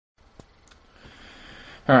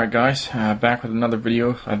Alright guys, back with another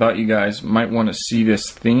video. I thought you guys might want to see this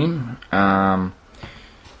theme. A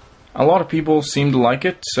lot of people seem to like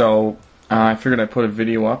it, so I figured I'd put a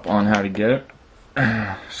video up on how to get it.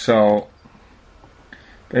 So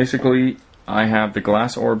basically I have the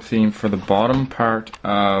glass orb theme for the bottom part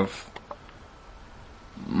of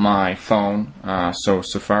my phone. So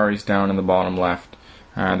Safari's down in the bottom left.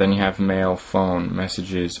 Then you have mail, phone,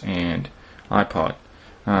 messages, and iPod.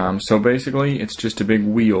 So basically it's just a big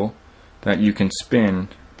wheel that you can spin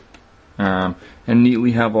and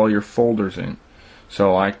neatly have all your folders in.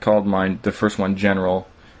 So I called the first one General,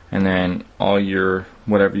 and then all your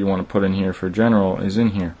whatever you want to put in here for General is in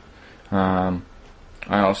here. I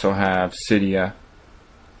also have Cydia,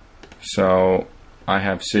 so I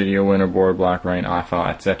have Cydia, Winterboard, Blackrain, iPod,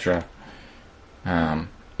 etc.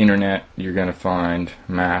 Internet, you're going to find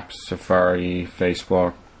Maps, Safari,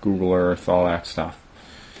 Facebook, Google Earth, all that stuff.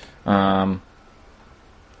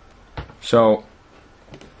 So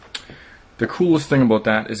the coolest thing about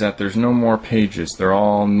that is that there's no more pages. They're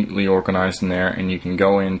all neatly organized in there, and you can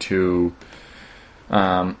go into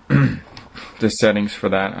the settings for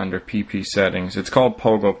that under PP settings. It's called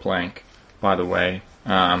Pogo Plank, by the way.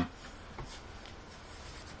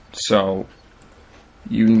 So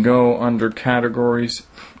you can go under categories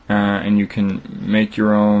and you can make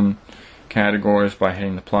your own categories by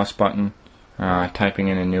hitting the plus button, typing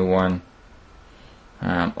in a new one,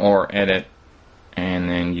 or edit, and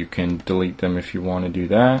then you can delete them if you want to do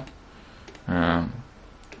that,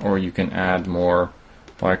 or you can add more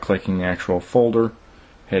by clicking the actual folder,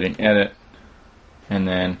 hitting edit, and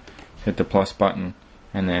then hit the plus button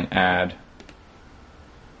and then add.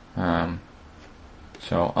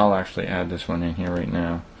 So I'll actually add this one in here right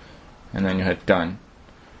now, and then you hit done.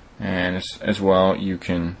 And as well, you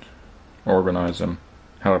can organize them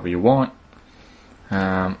however you want.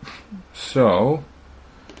 So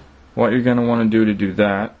what you're going to want to do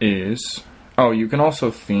that is, you can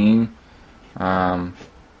also theme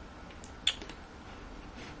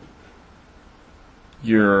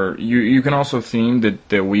you can also theme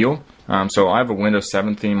the wheel. So I have a Windows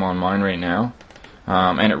 7 theme on mine right now,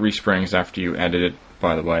 and it resprings after you edit it,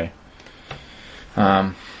 by the way.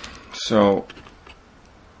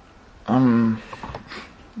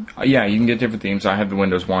 Yeah, you can get different themes. I have the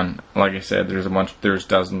Windows one. Like I said, there's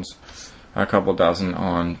dozens, a couple dozen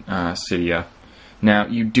on Cydia. Now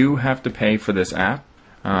you do have to pay for this app.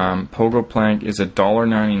 PogoPlank is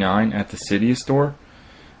 $1.99 at the Cydia store.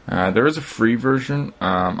 There is a free version.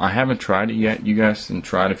 I haven't tried it yet. You guys can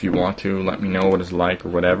try it if you want to. Let me know what it's like or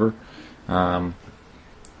whatever. But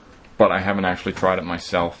I haven't actually tried it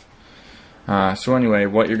myself. So anyway,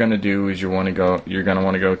 what you're going to do is you're going to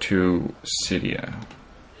want to go to Cydia.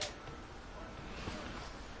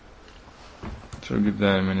 So give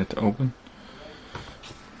that a minute to open.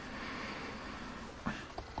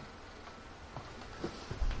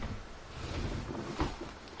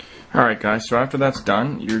 Alright guys, so after that's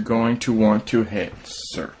done, you're going to want to hit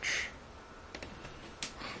search.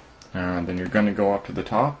 Then you're going to go up to the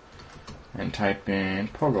top and type in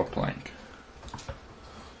PogoPlank.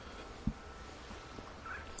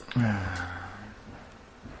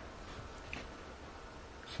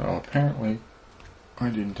 So apparently I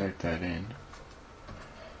didn't type that in.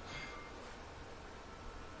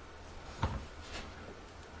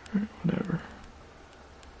 Whatever.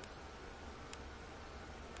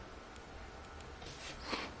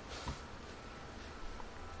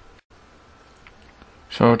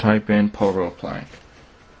 So type in PogoPlank.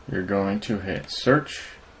 You're going to hit search.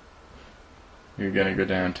 You're going to go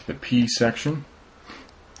down to the P section.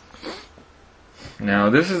 Now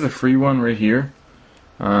this is the free one right here.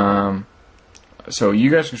 So you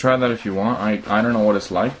guys can try that if you want. I don't know what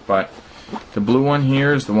it's like, but the blue one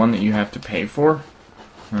here is the one that you have to pay for,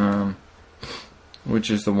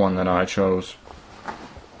 which is the one that I chose.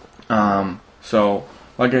 So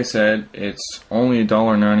like I said, it's only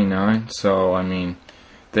 $1.99. So I mean,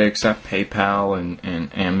 they accept PayPal and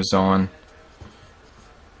Amazon.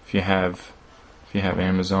 If you have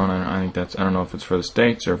Amazon, I think I don't know if it's for the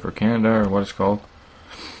States or for Canada or what it's called.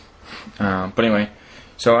 But anyway,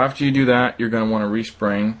 so after you do that, you're going to want to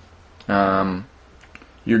respring.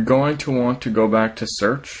 You're going to want to go back to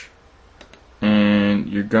search, and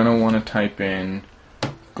you're going to want to type in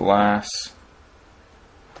glass.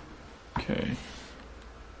 Okay.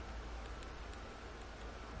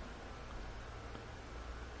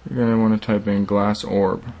 You're going to want to type in glass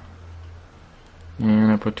orb.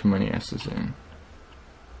 And I put too many S's in.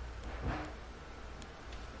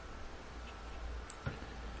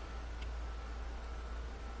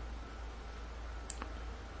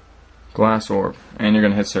 glass orb, and you're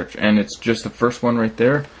going to hit search, and it's just the first one right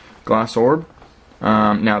there, glass orb.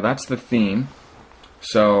 Now that's the theme.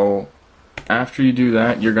 So after you do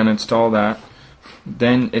that, you're going to install that.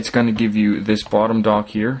 Then it's going to give you this bottom dock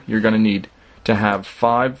here. You're going to need to have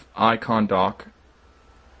 5 icon dock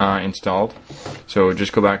installed. So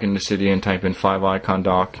just go back into Cydia and type in 5 icon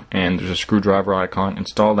dock, and there's a screwdriver icon.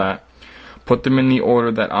 Install that. Put them in the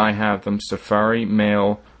order that I have them: Safari,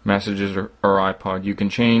 Mail, Messages, or iPod. You can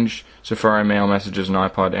change Safari, Mail, Messages, and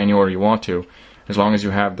iPod any order you want to, as long as you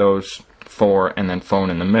have those 4 and then phone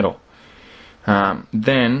in the middle.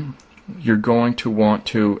 Then you're going to want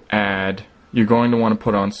to add. You're going to want to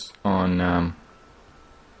put on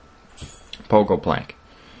Pogo Plank.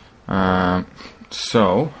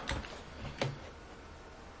 So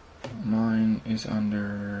mine is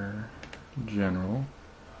under General.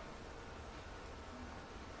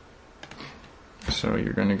 So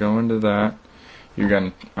you're going to go into that. You're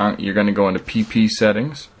going to go into PP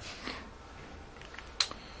settings.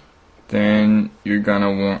 Then you're going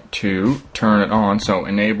to want to turn it on. So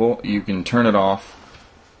enable. You can turn it off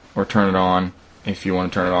or turn it on if you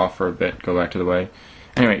want to turn it off for a bit. Go back to the way.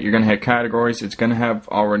 Anyway, you're going to hit categories. It's going to have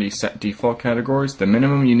already set default categories. The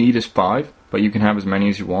minimum you need is 5, but you can have as many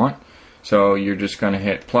as you want. So you're just going to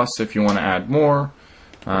hit plus if you want to add more.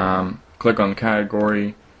 Click on the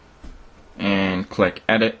category and click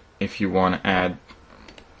edit if you want to add,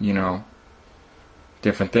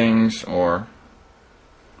 different things or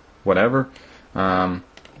whatever.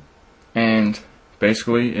 And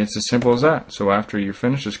basically it's as simple as that. So after you're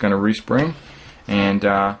finished, it's going to respring, and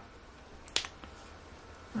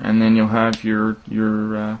then you'll have your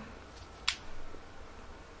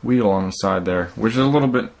wheel on the side there, which is a little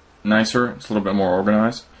bit nicer. It's a little bit more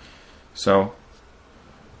organized. So,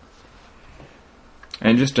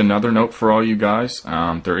 and just another note for all you guys,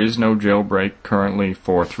 there is no jailbreak currently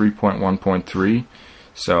for 3.1.3.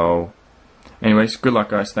 So anyways, good luck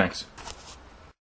guys, thanks.